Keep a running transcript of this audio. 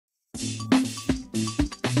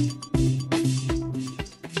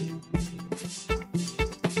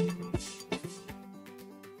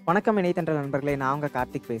வணக்கம் இணையத்தன்றல் நண்பர்களே, நான் உங்கள்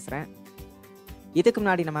கார்த்திக் பேசுகிறேன். இதுக்கு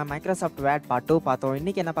முன்னாடி நம்ம மைக்ரோசாஃப்ட் வேர்ட் பார்ட் 2 பார்த்தோம்.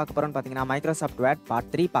 இன்றைக்கி என்ன பார்க்க போகிறோம்னு பார்த்தீங்கன்னா மைக்ரோசாஃப்ட் வேர்ட் பார்ட்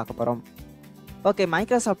 3 பார்க்க போகிறோம். ஓகே,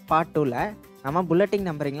 மைக்ரோசாஃப்ட் பார்ட் 2ல் நம்ம புல்லட்டிங்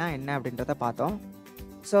நம்பரிங்லாம் என்ன அப்படின்றத பார்த்தோம்.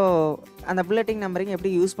 ஸோ அந்த புல்லட்டிங் நம்பரிங்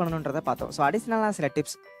எப்படி யூஸ் பண்ணணுன்றதை பார்த்தோம். ஸோ அடிஷ்னலாக சில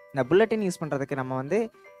டிப்ஸ். இந்த புல்லட்டின் யூஸ் பண்ணுறதுக்கு நம்ம வந்து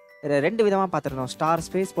ரெண்டு விதமாக பார்த்துருந்தோம். ஸ்டார்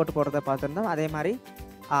ஸ்பேஸ் போட்டு போடுறத பார்த்துருந்தோம். அதே மாதிரி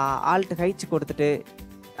ஆல்ட் ஹைச் கொடுத்துட்டு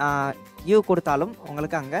யூ கொடுத்தாலும்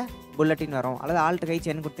உங்களுக்கு அங்கே புல்லட்டின் வரும், அல்லது ஆல்ட் ஹைச்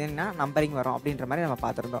என் கொடுத்தீங்கன்னா நம்பரிங் வரும் அப்படின்ற மாதிரி நம்ம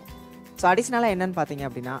பார்த்துருந்தோம். ஸோ அடிஷ்னலாக என்னென்னு பார்த்தீங்க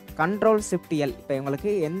அப்படின்னா கண்ட்ரோல் ஷிஃப்ட் எல். இப்போ உங்களுக்கு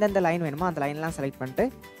எந்தெந்த லைன் வேணுமோ அந்த லைன்லாம் செலக்ட் பண்ணிட்டு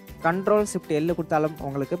கண்ட்ரோல் ஷிஃப்ட் எல் கொடுத்தாலும்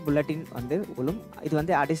உங்களுக்கு புல்லட்டின் வந்து விழும். இது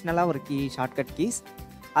வந்து அடிஷ்னலாக ஒரு ஷார்ட்கட் கீஸ்.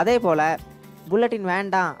 அதே போல் புல்லட்டின்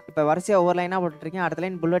வேண்டாம், இப்போ வரிசையாக ஒவ்வொரு லைனாக போட்டுருக்கீங்க, அடுத்த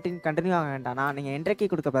லைன் புல்லட்டின் கண்டினியூ ஆக வேண்டாம்னா நீங்கள் என்டர் கீ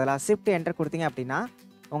கொடுக்க பதிலாக ஷிஃப்ட் என்டர் கொடுத்தீங்க அப்படின்னா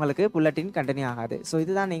உங்களுக்கு புல்லட்டின் கண்டினியூ ஆகாது. ஸோ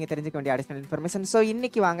இதுதான் நீங்கள் தெரிஞ்சுக்க வேண்டிய அடிஷ்னல் இன்ஃபர்மேஷன். ஸோ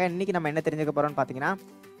இன்றைக்கி நம்ம என்ன தெரிஞ்சுக்க போகிறோம்னு பார்த்தீங்கன்னா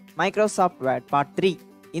மைக்ரோசாஃப்ட் வேர்ட் பார்ட் 3.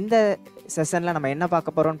 இந்த செஷனில் நம்ம என்ன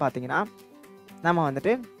பார்க்க போகிறோம்னு பார்த்தீங்கன்னா நம்ம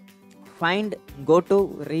வந்துட்டு ஃபைண்ட், கோட்டு,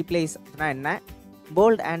 ரீப்ளேஸ் அப்படின்னா என்ன,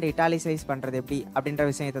 போல்ட் அண்ட் இட்டாலிசைஸ் பண்ணுறது எப்படி அப்படின்ற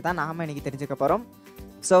விஷயத்தை தான் நாம் இன்றைக்கி தெரிஞ்சுக்க போகிறோம்.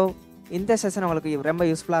 ஸோ இந்த செஷன் உங்களுக்கு ரொம்ப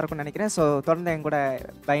யூஸ்ஃபுல்லாக இருக்கும்னு நினைக்கிறேன். ஸோ தொடர்ந்து என் கூட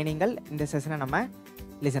பயணிங்கள், இந்த செஷனை நம்ம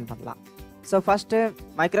லிசன் பண்ணலாம். ஸோ ஃபஸ்ட்டு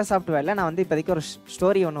மைக்ரோசாஃப்ட் வேர்டில் நான் வந்து இப்போதைக்கு ஒரு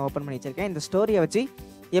ஸ்டோரி ஒன்று ஓப்பன் பண்ணி வச்சுருக்கேன். இந்த ஸ்டோரியை வச்சு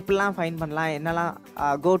எப்படிலாம் ஃபைண்ட் பண்ணலாம், என்னெல்லாம்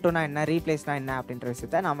கோட்டுனா என்ன, ரீப்ளேஸ்னா என்ன அப்படின்ற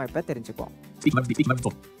விஷயத்த நாம் இப்போ தெரிஞ்சுக்குவோம்.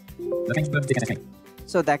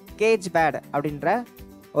 ஸோ த கேஜ் பேட் அப்படின்ற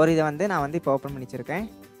ஒரு இதை வந்து நான் வந்து இப்போ ஓப்பன் பண்ணி வச்சுருக்கேன்.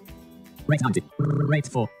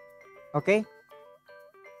 ஓகே,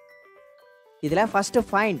 இதில் ஃபஸ்ட்டு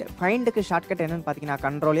ஃபைண்டுக்கு ஷார்ட்கட் என்னென்னு பார்த்தீங்கன்னா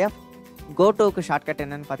கண்ட்ரோல் எஃப், கோட்டோவுக்கு ஷார்ட்கட்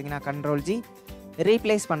என்னென்னு பார்த்தீங்கன்னா கண்ட்ரோல் ஜி,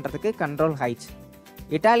 ரீப்ளேஸ் பண்ணுறதுக்கு கண்ட்ரோல் ஹைச்,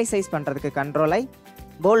 இட்டாலிசைஸ் பண்ணுறதுக்கு கண்ட்ரோல் ஐ,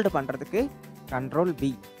 போல்டு பண்ணுறதுக்கு கண்ட்ரோல் பி.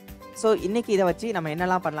 ஸோ இன்றைக்கி இதை வச்சு நம்ம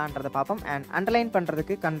என்னெல்லாம் பண்ணலான்றதை பார்ப்போம். அண்ட் அண்டர்லைன்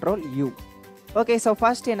பண்ணுறதுக்கு control you. Okay, so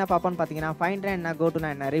first என்ன பார்ப்போம்னு பார்த்தீங்கன்னா ஃபைண்ட்னா என்ன, கோட்டுனா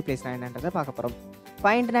என்ன, ரீப்ளேஸ்னா என்னன்றதை பார்க்க போகிறோம்.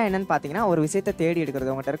 ஃபைண்ட்னா என்னன்னு பார்த்தீங்கன்னா ஒரு விஷயத்தை தேடி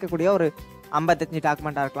எடுக்கிறது. உங்கள்கிட்ட இருக்கக்கூடிய ஒரு 55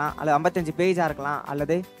 டாக்குமெண்ட்டாக இருக்கலாம், அல்லது 55 பேஜாக இருக்கலாம்,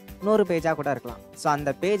 அல்லது 100 பேஜாக கூட இருக்கலாம். ஸோ அந்த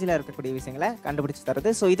பேஜில் இருக்கக்கூடிய விஷயங்களை கண்டுபிடிச்சி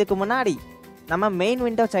தருது. ஸோ இதுக்கு முன்னாடி நம்ம மெயின்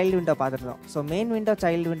விண்டோ, சைல்டு விண்டோ பார்த்துருந்தோம். ஸோ மெயின் விண்டோ,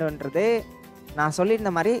 சைல்டு விண்டோன்றது நான்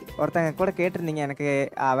சொல்லியிருந்த மாதிரி ஒருத்தங்க கூட கேட்டிருந்தீங்க, எனக்கு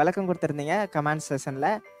விளக்கம் கொடுத்துருந்தீங்க கமெண்ட் செஷனில்.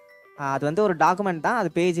 அது வந்து ஒரு டாக்குமெண்ட் தான், அது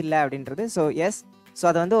பேஜ் இல்லை அப்படின்றது. ஸோ எஸ், ஸோ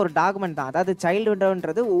அது வந்து ஒரு டாக்குமெண்ட் தான். அதாவது சைல்டு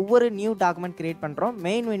விண்டோன்றது ஒவ்வொரு நியூ டாக்குமெண்ட் க்ரியேட் பண்ணுறோம்.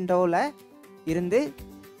 மெயின் விண்டோவில் இருந்து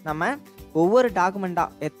நம்ம ஒவ்வொரு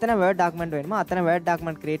டாக்குமெண்ட்டாக எத்தனை வேர்ட் டாக்குமெண்ட் வேணுமோ அத்தனை வேர்ட்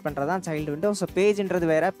டாக்குமெண்ட் க்ரியேட் பண்ணுறது தான் சைல்டு விண்டோ. ஸோ பேஜ்ன்றது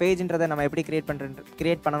வேறு, பேஜ்ன்றதை நம்ம எப்படி க்ரியேட்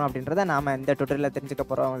பண்ணணும் அப்படின்றத நாம் இந்த டுட்டோரியலில் தெரிஞ்சுக்க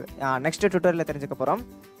போகிறோம். நெக்ஸ்ட் டுட்டோரியலில் தெரிஞ்சுக்க போகிறோம்.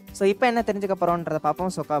 ஸோ இப்போ என்ன தெரிஞ்சுக்க போகிறோன்றதை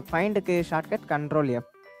பார்ப்போம். So ஃபைண்டுக்கு shortcut control F.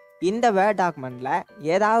 இந்த வேர்ட் டாக்குமெண்ட்டில்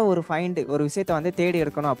ஏதாவது ஒரு ஃபைண்டு, ஒரு விஷயத்தை வந்து தேடி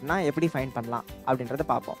எடுக்கணும் அப்படின்னா எப்படி ஃபைண்ட் பண்ணலாம் அப்படின்றத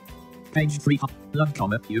பார்ப்போம்.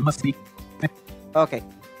 ஓகே,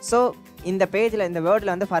 ஸோ இந்த பேஜில், இந்த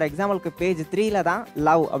வேர்டில் வந்து ஃபார் எக்ஸாம்பிளுக்கு பேஜ் 3ல் தான்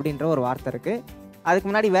லவ் அப்படின்ற ஒரு வார்த்தை இருக்குது. அதுக்கு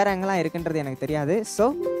முன்னாடி வேறு எங்கெல்லாம் இருக்குன்றது எனக்கு தெரியாது. ஸோ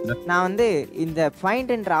நான் வந்து இந்த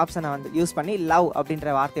ஃபைண்டுன்ற ஆப்ஷனை வந்து யூஸ் பண்ணி லவ்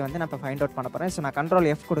அப்படின்ற வார்த்தையை வந்து நான் இப்போ ஃபைண்ட் அவுட் பண்ண போகிறேன். ஸோ நான்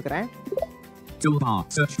கண்ட்ரோல் எஃப் கொடுக்குறேன்.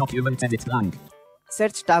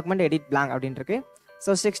 சர்ச் டாக்குமெண்ட் எடிட் பிளாங்க் அப்படின்ட்டு.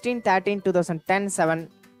 ஸோ 16/13/2010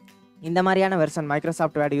 இந்த மாதிரியான வெர்ஷன்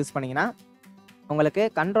மைக்ரோசாஃப்ட் வேர்டு யூஸ் பண்ணிங்கன்னா உங்களுக்கு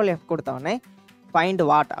கண்ட்ரோல் எஃப் கொடுத்தவொடனே ஃபைண்ட்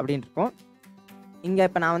வாட் அப்படின்னு இருக்கும். இங்கே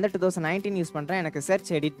இப்போ நான் வந்து 2019 யூஸ் பண்ணுறேன், எனக்கு சர்ச்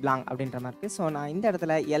எடிட் பிளாங்க் அப்படின்ற மாதிரி இருக்குது. ஸோ நான் இந்த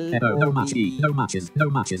இடத்துல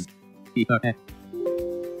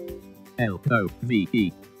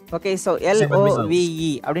ஓகே, ஸோ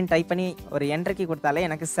LOVE அப்படின்னு டைப் பண்ணி ஒரு என்டர் கீ கொடுத்தாலே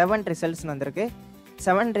எனக்கு 7 ரிசல்ட்ஸ்னு வந்திருக்கு.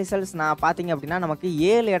 7 ரிசல்ட்ஸ் நான் பார்த்தீங்க அப்படின்னா நமக்கு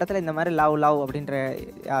 7 இடத்துல இந்த மாதிரி லவ் அப்படின்ற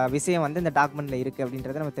விஷயம் வந்து இந்த டாக்குமெண்ட்டில் இருக்குது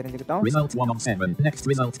அப்படின்றத நம்ம தெரிஞ்சுக்கிட்டோம்.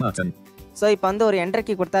 ஸோ இப்போ வந்து ஒரு என்டர்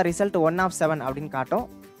கீ கொடுத்தா ரிசல்ட் 1 of 7 அப்படின்னு காட்டும்.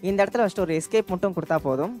 இந்த இடத்துல ஃபஸ்ட்டு ஒரு எஸ்கேப் மட்டும் கொடுத்தா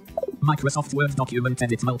போதும். Microsoft Word document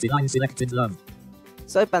edit multi-line selected love.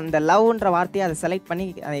 So இப்போ அந்த லவ்ன்ற வார்த்தையை அதை செலக்ட் பண்ணி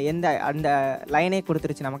அந்த லைனே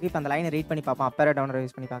கொடுத்துருச்சு நமக்கு. இப்போ அந்த லைனை ரீட் பண்ணி பார்ப்போம். அப்பர் டவுன்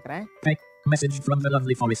யூஸ் பண்ணி பார்க்குறேன். Message from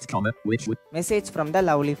the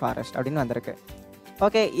lovely forest அப்படின்னு வந்திருக்கு.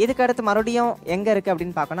 ஓகே, இதுக்கு அடுத்து மறுபடியும் எங்கே இருக்குது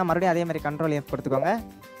அப்படின்னு பார்க்கணும். மறுபடியும் அதே மாதிரி கண்ட்ரோல் எஃப் கொடுத்துக்கோங்க.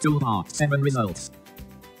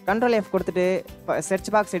 கண்ட்ரோல் எஃப் கொடுத்துட்டு சர்ச்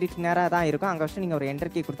பாக்ஸ் எடிட் நேராக தான் இருக்கும், அங்கே வச்சு நீங்கள் ஒரு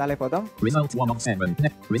என்டர் கீ கொடுத்தாலே போதும்.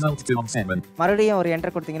 மறுபடியும் ஒரு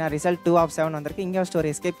என்டர் கொடுத்தீங்கன்னா ரிசல்ட் 2 of 7 வந்திருக்கு. இங்கே வச்சு ஒரு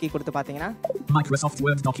எஸ்கேப் கீ கொடுத்து பார்த்தீங்கன்னா Microsoft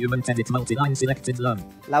Word document edit multi-line selected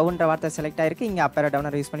லவ்ன்ற வார்த்தை செலக்ட் ஆயிருக்கு. இங்கே அப்பர்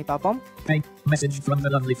டவுனர் யூஸ் பண்ணி பார்ப்போம். Message from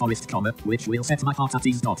the lovely forest, which will set my heart at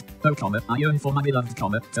ease. I yearn for my beloved,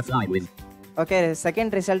 to fly with. Okay,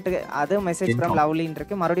 second result அது message from லவ்லின்னு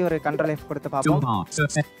இருக்கு. மறுபடியும் ஒரு control F கொடுத்து பார்ப்போம்.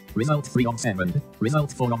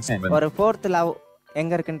 ஒரு 4th லவ்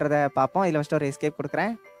எங்கே இருக்குன்றத பார்ப்போம். இதில் ஃபஸ்ட்டு ஒரு எஸ்கேப்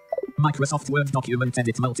கொடுக்குறேன். Microsoft Word document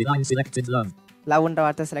edit multi-line selected love. லவ்ன்ற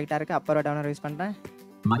வார்த்தை செலக்ட் ஆயிருக்கு. அப்பர் டவுனர் யூஸ் பண்றேன்.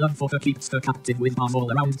 My love for her keeps her captive with arms all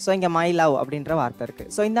around. So இங்கே மை லவ் அப்படின்ற வார்த்தை இருக்கு.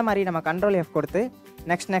 ஸோ இந்த மாதிரி நம்ம கண்ட்ரோல் எஃப் கொடுத்து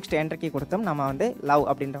நெக்ஸ்ட் என்டர் கீ கொடுத்தோம் நம்ம வந்து லவ்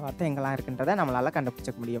அப்படின்ற வார்த்தை எங்கெல்லாம் இருக்குன்றதை நம்மளால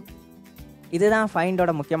கண்டுபிடிச்சிக்க முடியும். இதுதான்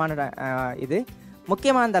ஃபைண்டோட முக்கியமான இது.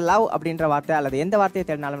 முக்கியமாக இந்த லவ் அப்படின்ற வார்த்தை அல்லது எந்த வார்த்தையை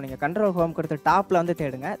தேடினாலும் நீங்கள் கண்ட்ரோல் ஹோம் கொடுத்து டாப்பில் வந்து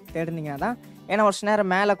தேடுனீங்கன்னா தான், ஏன்னா ஒரு சில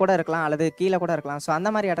நேரம் மேலே கூட இருக்கலாம் அல்லது கீழே கூட இருக்கலாம். ஸோ அந்த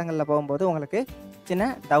மாதிரி இடங்களில் போகும்போது உங்களுக்கு சின்ன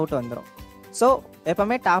டவுட் வந்துடும். ஸோ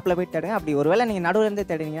எப்போவுமே டாப்பில் போய் தேடுங்க. அப்படி ஒருவேளை நீங்கள் நடுவிலேருந்து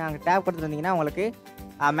தேடினீங்கன்னா அங்கே டேப் கொடுத்துருந்தீங்கன்னா உங்களுக்கு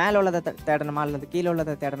மேலே உள்ளதை தேடணுமா அல்லது கீழே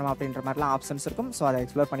உள்ளதை தேடணுமா அப்படின்ற மாதிரிலாம் ஆப்ஷன்ஸ் இருக்கும். ஸோ அதை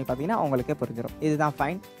எக்ஸ்ப்ளோர் பண்ணி பார்த்தீங்கன்னா உங்களுக்கே புரிஞ்சிடும். இதுதான்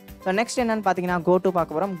ஃபைன். ஸோ நெக்ஸ்ட் என்னென்னு பார்த்தீங்கன்னா கோட்டு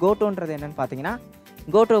பார்க்க போகிறோம். கோட்டுன்றது என்னென்னு பார்த்தீங்கன்னா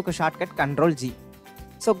கோட்டுவுக்கு ஷார்ட்கட் கண்ட்ரோல் ஜி.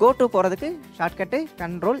 ஸோ கோட்டு போகிறதுக்கு ஷார்ட்கட்டு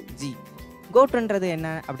கண்ட்ரோல் ஜி. கோட்டுன்றது என்ன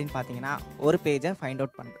அப்படின்னு பார்த்தீங்கன்னா ஒரு பேஜை ஃபைண்ட்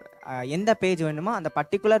அவுட் பண்ணுறது. எந்த பேஜ் வேணுமோ அந்த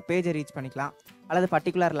பர்டிகுலர் பேஜை ரீச் பண்ணிக்கலாம், அல்லது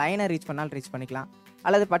பர்டிகுலர் லைனை ரீச் பண்ணாலும் ரீச் பண்ணிக்கலாம்,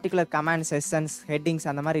 அல்லது பர்டிகுலர் கமாண்ட் செஷன்ஸ் ஹெட்டிங்ஸ்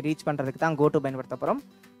அந்த மாதிரி ரீச் பண்ணுறதுக்கு தான் கோட்டு பயன்படுத்த போகிறோம்.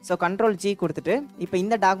 ஸோ கண்ட்ரோல் ஜி கொடுத்துட்டு இப்போ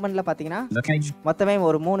இந்த டாக்குமெண்ட்டில் பார்த்தீங்கன்னா மொத்தமே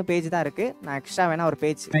ஒரு 3 பேஜ் தான் இருக்குது. நான் எக்ஸ்ட்ரா வேணால் ஒரு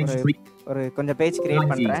பேஜ் ஒரு கொஞ்சம் பேஜ்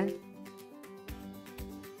கிரியேட் பண்ணுறேன்.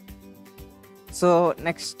 ஸோ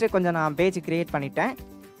நெக்ஸ்ட்டு கொஞ்சம் நான் பேஜ் கிரியேட் பண்ணிட்டேன்.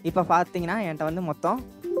 இப்போ பார்த்தீங்கன்னா என்கிட்ட வந்து மொத்தம்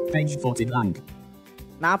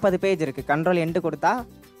 40 பேஜ் இருக்குது. கண்ட்ரோல் எண்டு கொடுத்தா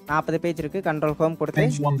 40 பேஜ் இருக்குது. கண்ட்ரோல் ஹோம் கொடுத்து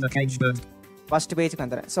ஃபஸ்ட் பேஜுக்கு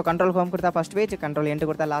வந்துடுறேன். ஸோ கண்ட்ரோல் ஹோம் கொடுத்தா ஃபஸ்ட் பேஜ், கண்ட்ரோல் எண்டு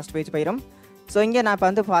கொடுத்தா லாஸ்ட் பேஜ் போயிடும். ஸோ இங்கே நான் இப்போ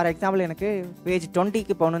வந்து ஃபார் எக்ஸாம்பிள் எனக்கு பேஜ்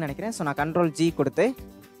 20க்கு போகணும்னு நினைக்கிறேன். ஸோ நான் கண்ட்ரோல் ஜி கொடுத்து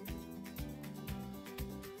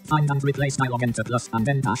Find and replace dialog enter plus and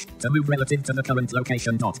then dash to move relative to the current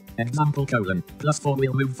location dot. Example colon +4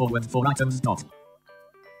 will move forward 4 items dot.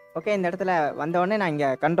 Okay, இந்த இடத்துல வந்த உடனே நான் இங்கே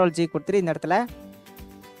கண்ட்ரோல் ஜி கொடுத்துட்டு இந்த இடத்துல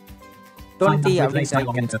 20 அப்படின்னு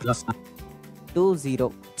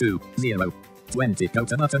 20 go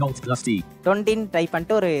to button alt plus T 20 type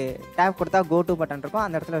பண்ணிட்டு ஒரு டேப் கொடுத்தா கோ டு பட்டன் இருக்கும்.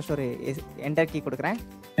 அந்த இடத்துல ஒரு என்டர் கீ கொடுக்குறேன்.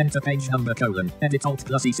 enter page number colon edit alt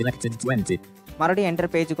plus E selected 20. மறுபடியும் என்டர்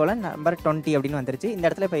பேஜ் கோலன் நம்பர் 20 அப்படின்னு வந்துருச்சு. இந்த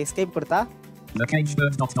இடத்துல இப்போ எஸ்கேப் கொடுத்தா the cage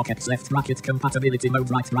bird dot doc x left bracket compatibility mode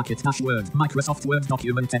right bracket dash word Microsoft Word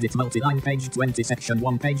document edit multi-line page 20 section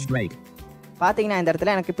 1 page break. பார்த்தீங்கன்னா இந்த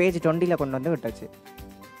இடத்துல எனக்கு பேஜ் 20ல கொண்டு வந்து விட்டுச்சு.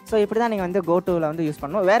 ஸோ இப்படி தான் நீங்கள் வந்து கோட்டுவில் வந்து யூஸ்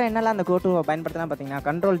பண்ணணும். வேறு என்னெல்லாம் அந்த கோட்டுவை பயன்படுத்தலாம் பார்த்தீங்கன்னா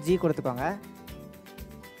கண்ட்ரோல் ஜி கொடுத்துக்கோங்க.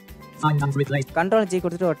 கண்ட்ரோல் ஜி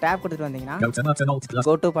கொடுத்துட்டு ஒரு டேப் கொடுத்துட்டு வந்தீங்கன்னா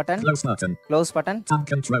go to button close button tab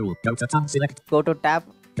control go to tab select go to tab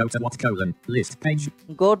go to what colon list page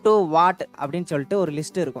go to what அப்படின்னு சொல்லிட்டு ஒரு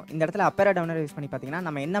லிஸ்ட் இருக்கும். இந்த இடத்துல அப்பர் டவுனர் யூஸ் பண்ணி பார்த்தீங்கன்னா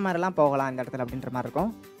நம்ம என்ன மாதிரிலாம் போகலாம் இந்த இடத்துல அப்படின்ற மாதிரி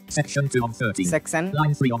இருக்கும். section 2 on 30 section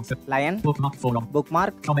line 3 on 30 line bookmark 4 on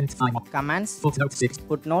bookmark comment 5 on commands footnote 6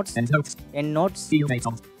 footnotes endnotes field 8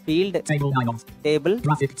 on field table 9 on table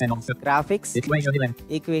graphic 10 on 30 graphics equation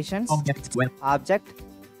 11 equations object 12 object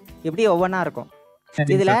இப்படி ஒவ்வொன்றா இருக்கும்.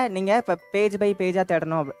 இதில் நீங்கள் இப்போ பேஜ் பை பேஜாக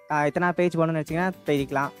தேடணும், இத்தனை பேஜ் போகணும்னு வச்சிங்கன்னா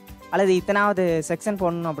போய்க்கலாம், அல்லது இத்தனாவது செக்ஷன்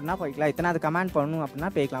போடணும் அப்படின்னா போய்க்கலாம், இத்தனாவது கமாண்ட் போடணும் அப்படின்னா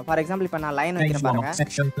போய்க்கலாம். ஃபார் எக்ஸாம்பிள் இப்போ நான் லைன் வைக்கிறேன் பாருங்க.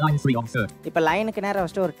 இப்போ லைனுக்கு நேரம்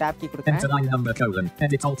ஃபஸ்ட்டு ஒரு டேப் கீ கொடுக்குறேன்.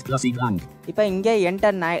 இப்போ இங்கே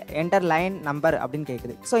என்டர் லைன் நம்பர் அப்படின்னு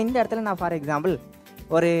கேட்குது. ஸோ இந்த இடத்துல நான் ஃபார் எக்ஸாம்பிள்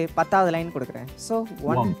ஒரு 10வது லைன் கொடுக்குறேன். ஸோ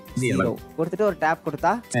 10 கொடுத்துட்டு ஒரு டேப்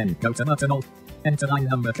கொடுத்தா enter line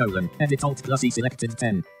number colon edit alt plus E selected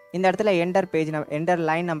 10. இந்த இடத்துல என்டர்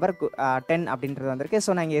லைன் நம்பர் 10 அப்படின்றது வந்திருக்கு.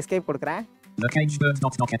 ஸோ நான் இங்கே எஸ்கேப் கொடுக்குறேன். The cage bird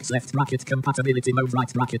dot doc x left bracket compatibility mode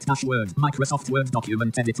right bracket dash word Microsoft Word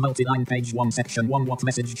document edit multi-line page 1 section 1 what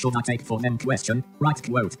message should I take for them question right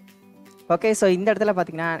quote. Okay, so இந்த இடத்துல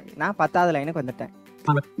பார்த்தீங்கன்னா நான் 10வது லைனுக்கு வந்துட்டேன்.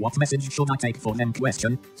 What message should I take for them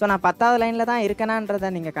question. So நான் 10வது லைனில் தான் இருக்கேனான்றதை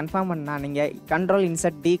நீங்கள் கன்ஃபார்ம் பண்ணா நீங்கள் கண்ட்ரோல்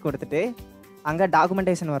இன்சர்ட் டி கொடுத்துட்டு அங்கே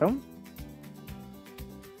டாக்குமெண்டேஷன் வரும்.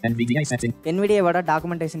 NVDA setting NVDA-வோட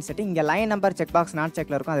documentation setting. இங்கே line number check box not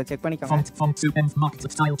செக்ல இருக்கும், அதை செக் பண்ணிக்கோங்க. font to env marked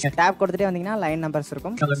style check tab கொடுத்துட்டே வந்தீங்கன்னா லைன் நம்பர்ஸ்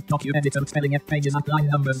இருக்கும். colors document editor spelling pages and line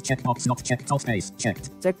numbers check box not checked or space checked.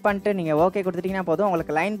 Check பண்ணிட்டு நீங்க okay கொடுத்துட்டீங்கன்னா போதும்,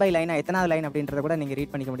 உங்களுக்கு லைன் பை லைனா எத்தனாவது லைன் அப்படின்றத கூட நீங்க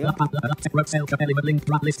rீட் பண்ணிக்க முடியும்.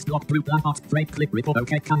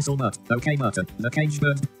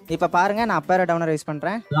 இப்போ பாருங்க நான் அப்பர் டவுனர் யூஸ்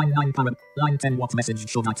பண்றேன். line 10 what message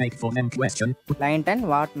should I take for them question. line 10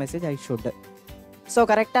 what message I should. So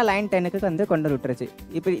கரெக்டாக லைன் 10க்கு வந்து கொண்டு விட்டுருச்சு.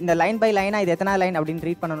 இப்போ இந்த லைன் பை லைனாக இது எத்தனை லைன் அப்படின்னு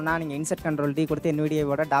ரீட் பண்ணணும்னா நீங்கள் இன்சர்ட் கண்ட்ரோல் டி கொடுத்து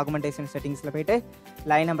NVDA-வோட டாக்குமெண்டேஷன் செட்டிங்ஸில் போயிட்டு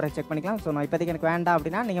லைன் நம்பரை செக் பண்ணிக்கலாம். ஸோ நான் இப்போதைக்கு எனக்கு வேண்டாம்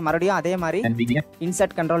அப்படின்னா நீங்கள் மறுபடியும் அதே மாதிரி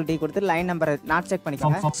இன்சர்ட் கண்ட்ரோல் டி கொடுத்து லைன் நம்பரை நாட் செக்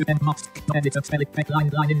பண்ணிக்கோங்க.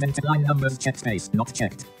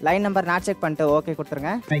 லைன் நம்பர் நாட் செக் பண்ணிட்டு ஓகே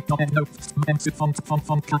கொடுத்துருங்க.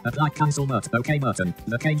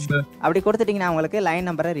 அப்படி கொடுத்துட்டீங்கன்னா உங்களுக்கு லைன்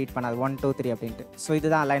நம்பரை ரீட் பண்ணாது 1 2 3 அப்படின்ட்டு. ஸோ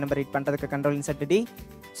இதுதான் லைன் நம்பர் ரீட் பண்ணுறதுக்கு கண்ட்ரோல் இன்சர்ட் டி.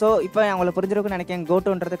 ஸோ இப்போ உங்களுக்கு புரிஞ்சிருக்குன்னு நினைக்கிறேன்.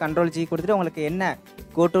 கோட்டுன்றது கண்ட்ரோல் ஜி கொடுத்துட்டு உங்களுக்கு என்ன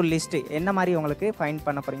கோட்டு லிஸ்ட்டு என்ன மாதிரி உங்களுக்கு ஃபைண்ட்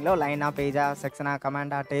பண்ண போகிறீங்களோ, லைனா, பேஜா, செக்ஷனா,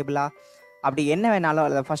 கமாண்டா, டேபிளா, அப்படி என்ன வேணாலும்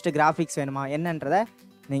அதில் ஃபஸ்ட்டு கிராஃபிக்ஸ் வேணுமா என்னன்றதை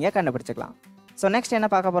நீங்கள் கண்டுபிடிச்சிக்கலாம். ஸோ நெக்ஸ்ட் என்ன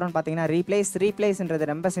பார்க்க போகிறோம்னு பார்த்தீங்கன்னா ரீப்ளேஸ்ன்றது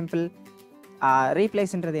ரொம்ப சிம்பிள்.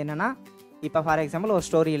 ரீப்ளேஸ்ன்றது என்னென்னா, இப்போ ஃபார் எக்ஸாம்பிள் ஒரு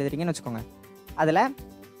ஸ்டோரி எழுதுறீங்கன்னு வச்சுக்கோங்க. அதில்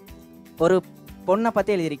ஒரு பொண்ணை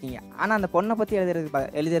பற்றி எழுதியிருக்கீங்க. ஆனால் அந்த பொண்ணை பற்றி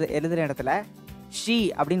எழுதுகிற இடத்துல ஷீ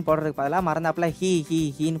அப்படின்னு போடுறதுக்கு பதிலாக மறந்தாப்பில்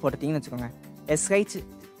ஹீன்னு போட்டுட்டிங்கன்னு வச்சுக்கோங்க.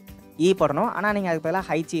 SHE போடணும். ஆனால் நீங்கள் அதுக்கு பதிலாக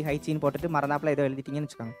ஹைச்சின்னு போட்டுட்டு மறந்தாப்பில் ஏதோ எழுதிட்டீங்கன்னு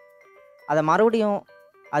வச்சுக்கோங்க. அதை மறுபடியும்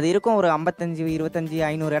அது இருக்கும் ஒரு 55, 25,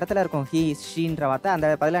 500 இடத்துல இருக்கும் ஷீன்ற வார்த்தை. அந்த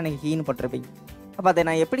பதிலாக நீங்கள் ஹீன்னு போட்டிருப்பீங்க. அப்போ அதை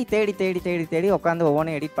நான் எப்படி தேடி உட்காந்து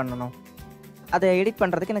ஒவ்வொன்றும் எடிட் பண்ணணும். அதை எடிட்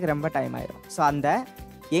பண்ணுறதுக்கு எனக்கு ரொம்ப டைம் ஆயிடும். ஸோ அந்த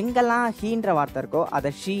எங்கெல்லாம் ஹீன்ற வார்த்தை இருக்கோ அதை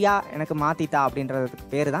ஷீயா எனக்கு மாற்றிட்டா அப்படின்றதுக்கு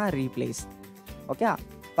பேர் தான் ரீப்ளேஸ். ஓகே,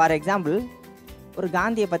 ஃபார் எக்ஸாம்பிள் ஒரு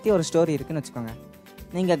காந்தியை பற்றி ஒரு ஸ்டோரி இருக்குதுன்னு வச்சுக்கோங்க.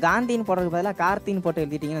 நீங்கள் காந்தின்னு போடுறதுக்கு பதிலாக கார்த்தின்னு போட்டு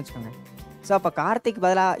எழுதிட்டீங்கன்னு வச்சுக்கோங்க. ஸோ அப்போ கார்த்திக்கு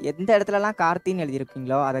பதிலாக எந்த இடத்துலலாம் கார்த்தின்னு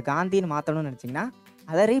எழுதியிருக்கீங்களோ அதை காந்தின்னு மாற்றணும்னு நினச்சிங்கன்னா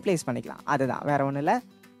அதை ரீப்ளேஸ் பண்ணிக்கலாம். அதுதான், வேறு ஒன்றும் இல்லை.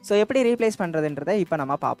 ஸோ எப்படி ரீப்ளேஸ் பண்ணுறதுன்றதை இப்போ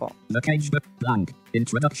நம்ம பார்ப்போம். The cage blank.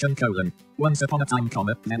 Introduction : Once upon a time,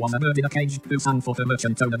 there was a bird in a cage who sang for the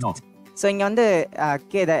merchant owner not. So இங்கே வந்து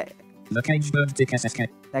The cage bird tick SSK.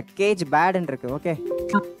 The cage badன்னு இருக்கு. Okay,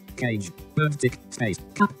 Cap cage bird tick space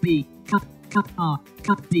cap B cap R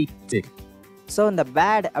cap D tick. So இந்த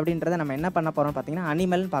bad அப்படின்றத நம்ம என்ன பண்ண போகிறோம் பார்த்தீங்கன்னா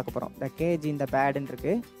அனிமல்னு பார்க்க போகிறோம். த கேஜ் இந்த பேடுன்னு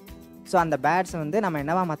இருக்குது. ஸோ அந்த பேட்ஸை வந்து நம்ம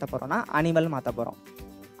என்னவா மாற்ற போகிறோம்னா அனிமல் மாற்ற போகிறோம்.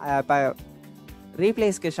 இப்போ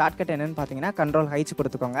ரீப்ளேஸ்க்கு ஷார்ட்கட் என்னன்னு பார்த்தீங்கன்னா Ctrl+H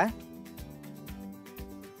கொடுத்துக்கோங்க.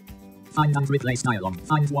 Find and replace dialog.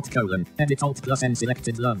 Find what : Edit Alt+N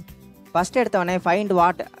selected love. First எடுத்தவொடனே find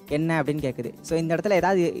what என்ன அப்படின்னு கேட்குது. ஸோ இந்த இடத்துல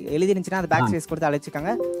ஏதாவது எழுதிருந்துச்சுன்னா அது பேக் ஸ்பேஸ் கொடுத்து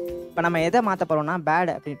அழைச்சிக்கோங்க. இப்போ நம்ம எதை மாற்ற போகிறோம்னா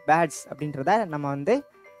பேட்ஸ் அப்படின்றத நம்ம வந்து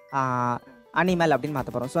அனிமல் அப்படின்னு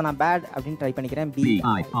மாற்ற போகிறோம். ஸோ நான் பேட் அப்படின்னு ட்ரை பண்ணிக்கிறேன்.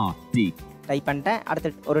 BIRD டைப் பண்ணிட்டேன்.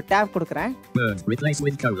 அடுத்து ஒரு டேப் கொடுக்குறேன். replace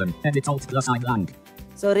with : Edit Alt+I lang.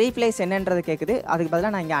 So replace என்னன்றது கேட்குது. அதுக்கு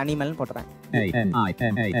பதிலாக நான் இங்கே அனிமல்னு போட்டுறேன்.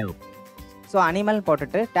 ANIMAL. ஸோ அனிமல்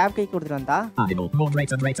போட்டுட்டு டேப் கீ கொடுத்துட்டு வந்தா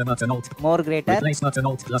மோர் கிரேட்டர்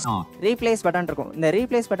ரீப்ளேஸ் பட்டன் இருக்கும். இந்த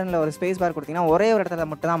ரீப்ளேஸ் பட்டனில் ஒரு ஸ்பேஸ் பார் கொடுத்தீங்கன்னா ஒரே ஒரு இடத்துல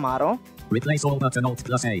மட்டும் தான் மாறும்.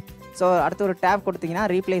 ஸோ அடுத்து ஒரு டேப் கொடுத்தீங்கன்னா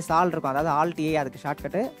ரீப்ளேஸ் ஆல் இருக்கும். அதாவது Alt A அதுக்கு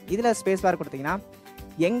ஷார்ட்கட்டு. இதில் ஸ்பேஸ் பார் கொடுத்தீங்கன்னா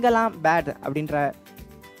எங்கெல்லாம் பேட் அப்படின்ற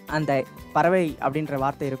அந்த பறவை அப்படின்ற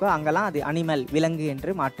வார்த்தை இருக்கோ அங்கெல்லாம் அது அனிமல் விலங்கு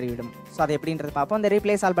என்று மாற்றிவிடும். ஸோ அது எப்படின்றது பார்ப்போம். இந்த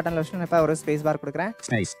ரீப்ளேஸ் ஆல் பட்டனில் வச்சு இப்போ ஒரு ஸ்பேஸ் பார் கொடுக்குறேன்.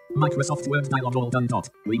 Microsoft Word dialog all done dot.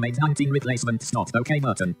 We made 19 replacements not. Okay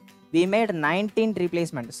button. We made 19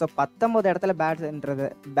 replacement. So 19 இடத்துல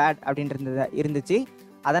பேட் அப்படின்றது இருந்துச்சு.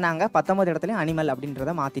 அதை நாங்கள் 19 இடத்துலையும் அனிமல்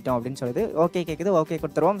அப்படின்றத மாற்றிட்டோம் அப்படின்னு சொல்லுது. ஓகே கேட்குது. ஓகே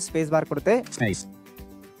கொடுத்துருவோம். ஸ்பேஸ் பார் கொடுத்து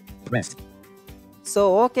ஸோ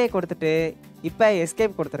ஓகே கொடுத்துட்டு இப்போ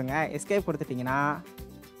எஸ்கேப் கொடுத்துருங்க. எஸ்கேப் கொடுத்துட்டிங்கன்னா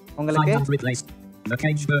உங்களுக்கு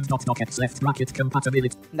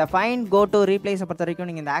இந்த ஃபைண்ட் கோட்டு ரீப்ளேஸை பொறுத்த வரைக்கும்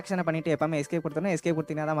நீங்கள் இந்த ஆக்ஷனை பண்ணிட்டு எப்பவுமே எஸ்கேப் கொடுத்தோன்னா எஸ்கேப்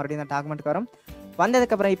கொடுத்தீங்கன்னா தான் மறுபடியும் இந்த டாக்குமெண்ட்டுக்கு வரும்.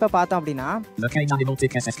 வந்ததுக்கப்புறம் இப்போ பார்த்தோம் அப்படின்னா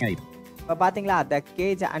இப்போ பார்த்தீங்களா த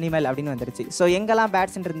கேஜ் அனிமல் அப்படின்னு வந்துருச்சு. ஸோ எங்கெல்லாம்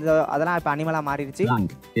பேட்ஸ் இருந்ததோ அதெல்லாம் இப்போ அனிமலாக மாறிடுச்சு.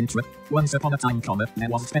 Once upon a time,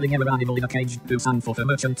 there was spelling error animal in a cage who sang for the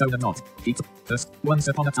merchant owner not. Once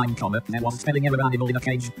upon a time, there was spelling error animal in a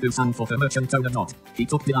cage who sang for the merchant owner not. He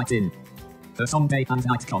took delight in her song day and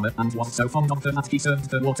night, and was so fond of her that he served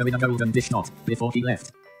her water in a golden dish not before he left.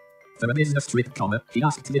 For a business trip, he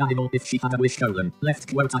asked the animal if she had a wish : Left :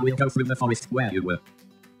 I will go through the forest where you were.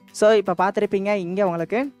 So இப்போ பார்த்துருப்பீங்க இங்கே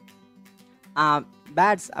உங்களுக்கு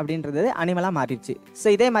bats அப்படின்றது அனிமலாக மாறிடுச்சு. So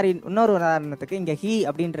இதே மாதிரி இன்னொரு உதாரணத்துக்கு இங்கே ஹீ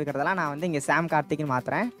அப்படின்றதெல்லாம் நான் வந்து இங்கே சாம் கார்த்திக்னு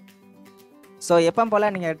மாற்றுறேன். ஸோ எப்போ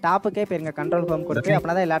போல் நீங்கள் டாப்புக்கே போயிருங்க Ctrl+ கொடுத்து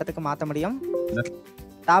அப்படின்னா தான் எல்லா இடத்துக்கும் மாற்ற முடியும்.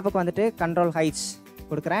 டாப்புக்கு வந்துட்டு Ctrl+H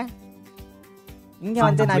கொடுக்குறேன். இங்கே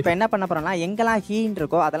வந்து நான் இப்போ என்ன பண்ண போகிறேன்னா எங்கெல்லாம் ஹீன்னு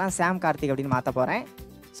இருக்கோ அதெல்லாம் சாம் கார்த்திக் அப்படின்னு மாற்ற போகிறேன்.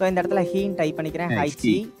 ஸோ இந்த இடத்துல ஹீன்னு டைப் பண்ணிக்கிறேன்.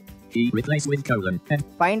 ஹைச்சி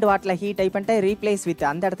ஃபைண்ட் வாட்ல ஹீ டைப் பண்ணிட்டு ரீப்ளேஸ் வித்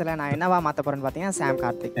அந்த இடத்துல நான் என்னவா மாற்ற போகிறேன்னு பார்த்தீங்கன்னா சாம்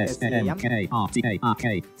கார்த்திக்.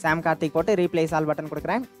 சாம் கார்த்திக் போட்டு ரீப்ளேஸ் ஆல் பட்டன்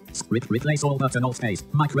கொடுக்குறேன். Replace all button all space.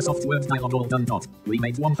 Microsoft Word dialog all done dot. We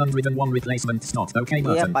made 101 replacements not. Okay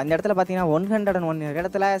button. இந்த இடத்துல பார்த்தீங்கன்னா 101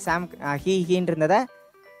 இடத்துல சாம் ஹீன்னு இருந்ததை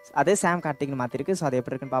அது சாம் கார்த்திக்னு மாற்றிருக்கு. ஸோ அது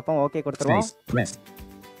எப்படி இருக்குன்னு பார்ப்போம். ஓகே கொடுத்துருவோம்.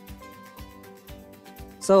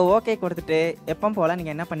 ஸோ ஓகே கொடுத்துட்டு எப்போ போல்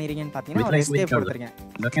நீங்கள் என்ன பண்ணிடுறீங்கன்னு பார்த்தீங்கன்னா ஒரு எஸ்கேப் கொடுத்துருங்க.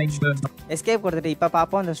 எஸ்கேப் கொடுத்துட்டு இப்போ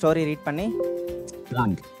பார்ப்போம் இந்த ஸ்டோரி ரீட் பண்ணி.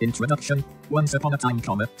 Blank. Introduction. Once upon a time,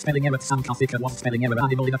 spelling error Sankathika was spelling error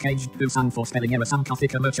animal in a cage who sang for spelling error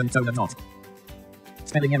Sankathika merchant owner not.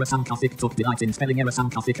 Spelling error Sankathik took delight in spelling error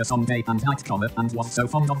Sankathika song day and night, and was so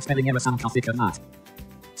fond of spelling error Sankathika that.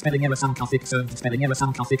 Spelling error Sam Karthik served spelling error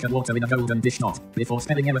Sam Karthik and water in a golden dish not. Before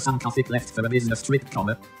spelling error Sam Karthik left for a business trip,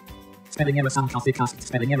 comma. Spelling error Sam Karthik asked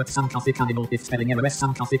spelling error Sam Karthik animal if spelling error S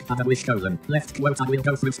Sam Karthik had a wish colon. Left quote I will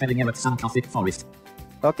go through spelling error Sam Karthik forest.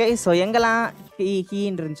 Okay, so எங்கெல்லாம்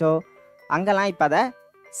ஹீன்னு இருந்துச்சோ அங்கெல்லாம் இப்போ அதை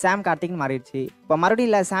சாம் கார்த்திக்னு மாறிடுச்சு. இப்போ மறுபடியும்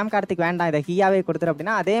இல்லை சாம் கார்த்திக் வேண்டாம், இதை ஹீயாவே கொடுத்துரு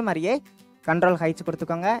அப்படின்னா அதே மாதிரியே கண்ட்ரோல் ஹைட்ஸ்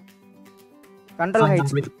கொடுத்துக்கோங்க. கண்ட்ரோல்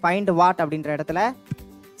ஹைட்ஸ் ஃபைண்ட் வாட் அப்படின்ற இடத்துல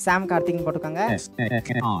சாம் கார்த்திக்னு போட்டுக்கோங்க.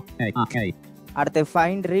 அடுத்து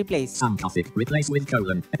find replace Sam Karthik replace with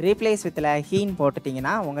colon. Replace வித்ல ஹீன்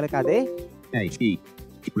போட்டுட்டீங்கன்னா உங்களுக்கு அது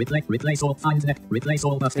Replace all find next. Replace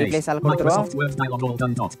all the Replace all Microsoft Word dialog all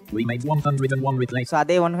done dot. We made 101 replace. So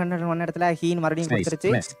அதே 101 இடத்துல ஹீன் மறுபடியும்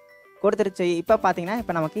கொடுத்துருச்சு. இப்போ பார்த்தீங்கன்னா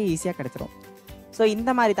இப்போ நமக்கு ஈஸியாக கிடைச்சிரும். ஸோ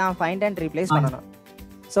இந்த மாதிரி தான் ஃபைண்ட் அண்ட் ரீப்ளேஸ் பண்ணணும்.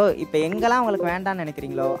 ஸோ இப்போ எங்கெல்லாம் உங்களுக்கு வேண்டாம்னு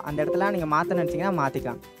நினைக்கிறீங்களோ அந்த இடத்துல நீங்கள் மாற்ற நினச்சிங்கன்னா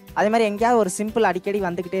மாற்றிக்கலாம். அதே மாதிரி எங்கேயாவது ஒரு சிம்பிள் அடிக்கடி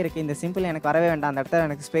வந்துக்கிட்டே இருக்குது, இந்த சிம்பிள் எனக்கு வரவே வேண்டாம், அந்த இடத்துல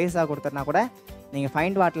எனக்கு ஸ்பேஸாக கொடுத்துருனா கூட நீங்கள்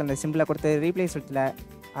ஃபைண்ட் வாட்டில் அந்த சிம்பிளை கொடுத்து ரீப்ளேஸ் விட்டில்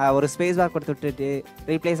ஒரு ஸ்பேஸ் பார் கொடுத்து விட்டுட்டு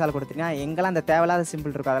ரீப்ளேஸ் ஆள் கொடுத்துட்டீங்கன்னா எங்கெல்லாம் அந்த தேவையில்லாத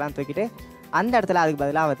சிம்பிள் இருக்கோ அதெல்லாம் தூக்கிட்டு அந்த இடத்துல அதுக்கு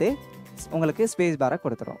பதிலாக உங்களுக்கு ஸ்பேஸ் பாரை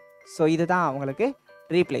கொடுத்துரும். ஸோ இதுதான் உங்களுக்கு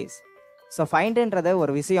ரீப்ளேஸ். ஸோ ஃபைண்டுன்றது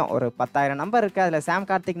ஒரு விஷயம், ஒரு 10,000 நம்பர் இருக்குது, அதில் சாம்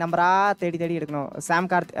கார்த்திக் நம்பராக தேடி எடுக்கணும். சாம்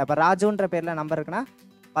கார்த்திக் இப்போ ராஜுன்ற பேரில் நம்பர் இருக்குன்னா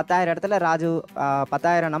 10,000 இடத்துல ராஜு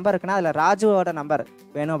 10,000 நம்பர் இருக்குன்னா அதில் ராஜுவோட நம்பர்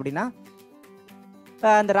வேணும் அப்படின்னா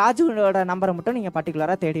அந்த ராஜுவோட நம்பரை மட்டும் நீங்கள்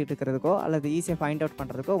பர்டிகுலராக தேடிட்டு இருக்கிறதுக்கோ அல்லது ஈஸியாக ஃபைண்ட் அவுட்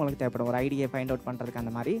பண்ணுறதுக்கோ உங்களுக்கு தேவைப்படும். ஒரு ஐடியை ஃபைண்ட் அவுட் பண்ணுறதுக்கு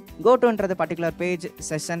அந்த மாதிரி கோட்டுன்றது பர்டிகுலர் பேஜ்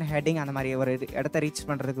செஷன் ஹெட்டிங் அந்த மாதிரி ஒரு இடத்த ரீச்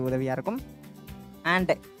பண்ணுறதுக்கு உதவியாக இருக்கும்.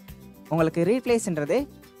 அண்ட் உங்களுக்கு ரீப்ளேஸ்ன்றது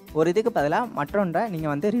ஒரு இதுக்கு பதிலாக மற்றொன்றை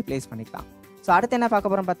நீங்கள் ரீப்ளேஸ் பண்ணிக்கலாம். ஸோ அடுத்து என்ன பார்க்க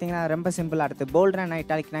போகிறோம் பார்த்தீங்கன்னா ரொம்ப சிம்பிள். அடுத்து போல்டுனா என்ன,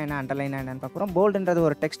 இட்டாலிக்னா என்ன, அண்டர்லைனா என்னன்னு பார்க்க போகிறோம். போல்டுன்றது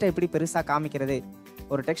ஒரு டெக்ஸ்ட்டை எப்படி பெருசாக காமிக்கிறது,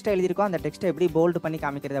 ஒரு டெக்ஸ்ட்டை எழுதியிருக்கோம் அந்த டெக்ஸ்ட்டை எப்படி போல்டு பண்ணி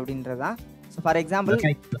காமிக்கிறது அப்படின்றது தான். ஸோ ஃபார் எக்ஸாம்பிள்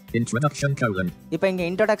இப்போ இங்கே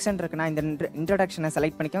இன்ட்ரோடக்ஷன் இருக்குன்னா இந்த இன்ட்ரோடக்ஷனை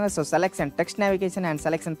செலக்ட் பண்ணிக்கோங்க. So selection text navigation and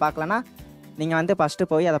selection பார்க்கலன்னா நீங்கள் ஃபஸ்ட்டு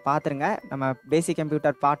போய் அதை பார்த்துருங்க. நம்ம பேசிக்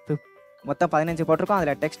கம்ப்யூட்டர் பார்ட் மொத்தம் 15 போட்டிருக்கோம்,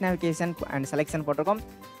 அதில் டெக்ஸ்ட் நேவிகேஷன் அண்ட் செலெக்ஷன் போட்டிருக்கோம்.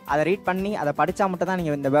 அதை ரீட் பண்ணி அதை படித்தா மட்டும் தான்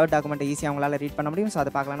நீங்கள் இந்த வேர்ட் டாக்குமெண்ட்டை ஈஸியாக உங்களால் ரீட் பண்ண முடியும். ஸோ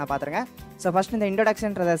அதை பார்க்கலாம்னா பார்த்துருங்க. ஸோ ஃபஸ்ட் இந்த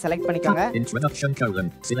இன்ட்ரோடக்ஷன்றதை செலக்ட் பண்ணிக்கோங்க.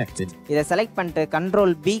 இதை செலக்ட் பண்ணிட்டு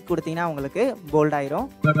கண்ட்ரோல் பி கொடுத்தீங்கன்னா உங்களுக்கு போல்ட் ஆயிரும்.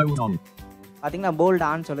 பார்த்தீங்கன்னா போல்ட்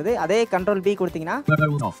ஆன் சொல்லுது. அதே கண்ட்ரோல் பி கொடுத்தீங்கன்னா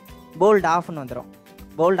போல்ட் ஆஃப்னு வந்துடும்.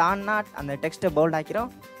 போல்ட் ஆன்னா அந்த டெக்ஸ்ட்டை போல்ட்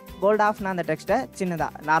ஆக்கிரும், போல்ட் ஆஃப்னா அந்த டெக்ஸ்ட்டை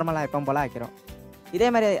சின்னதாக நார்மலாக எப்போ போல் ஆக்கிரும். இதே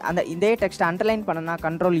மாதிரி இதே டெக்ஸ்ட் அண்டர்லைன் பண்ணனா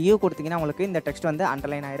கண்ட்ரோல் யூ கொடுத்தீங்கன்னா உங்களுக்கு இந்த டெக்ஸ்ட்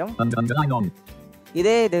அண்டர்லைன் ஆயிரும்.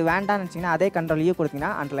 இதே இது வேண்டாம்னு வச்சிங்கன்னா அதே கண்ட்ரோல் யூ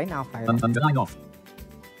கொடுத்தீங்கன்னா அண்டர்லைன் ஆஃப் ஆயிரும்.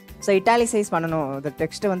 ஸோ இட்டாலிசைஸ் பண்ணணும், இந்த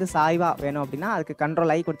டெக்ஸ்ட் சாய்வா வேணும் அப்படின்னா அதுக்கு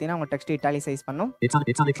கண்ட்ரோல் ஐ கொடுத்தீங்கன்னா உங்கள் டெக்ஸ்ட் இட்டாலிசைஸ் பண்ணும்.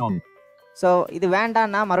 ஸோ இது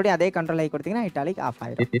வேண்டாம்னா மறுபடியும் அதே கண்ட்ரோல் ஐ கொடுத்தீங்கன்னா இட்டாலிக் ஆஃப்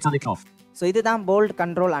ஆயிரும். ஸோ இதுதான் bolt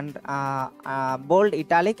control bold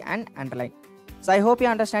italic and underline. So I hope you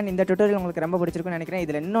understand. இந்த டுட்டோரியல் உங்களுக்கு ரொம்ப பிடிச்சிருக்குன்னு நினைக்கிறேன்.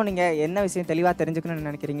 இதில் இன்னும் நீங்கள் என்ன விஷயம் தெளிவாக தெரிஞ்சுக்கணும்னு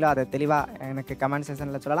நினைக்கிறீங்களோ அதை தெளிவாக எனக்கு கமெண்ட்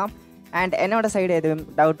செக்ஷனில் சொல்லலாம். அண்ட் என்னோட சைடு எதுவும்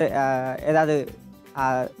டவுட்டு ஏதாவது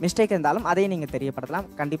மிஸ்டேக் இருந்தாலும் அதையும் நீங்கள் தெரியப்படுத்தலாம்.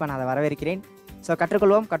 கண்டிப்பாக நான் அதை வரவேற்கிறேன். ஸோ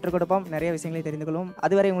கற்றுக்கொள்வோம், கற்றுக் கொடுப்போம், நிறைய விஷயங்களை தெரிந்து கொள்வோம்.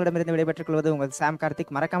 அதுவரை உங்களிடமிருந்து விடைபெற்றுக் கொள்வது உங்கள் சாம்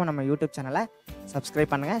கார்த்திக். மறக்காமல் நம்ம யூடியூப் சேனலை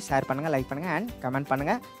சப்ஸ்கிரைப் பண்ணுங்கள், ஷேர் பண்ணுங்கள், லைக் பண்ணுங்கள் அண்ட் கமெண்ட்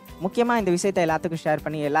பண்ணுங்கள். முக்கியமாக இந்த விஷயத்தை எல்லாத்துக்கும் ஷேர்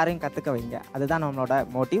பண்ணி எல்லாரையும் கற்றுக்க வைங்க, அதுதான் நம்மளோட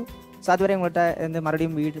மோட்டிவ். ஸோ அதுவரை உங்கள்கிட்ட இருந்து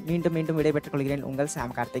மறுபடியும் மீண்டும் விடைபெற்றுக் கொள்கிறேன். உங்கள்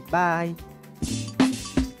சாம் கார்த்திக். பாய்.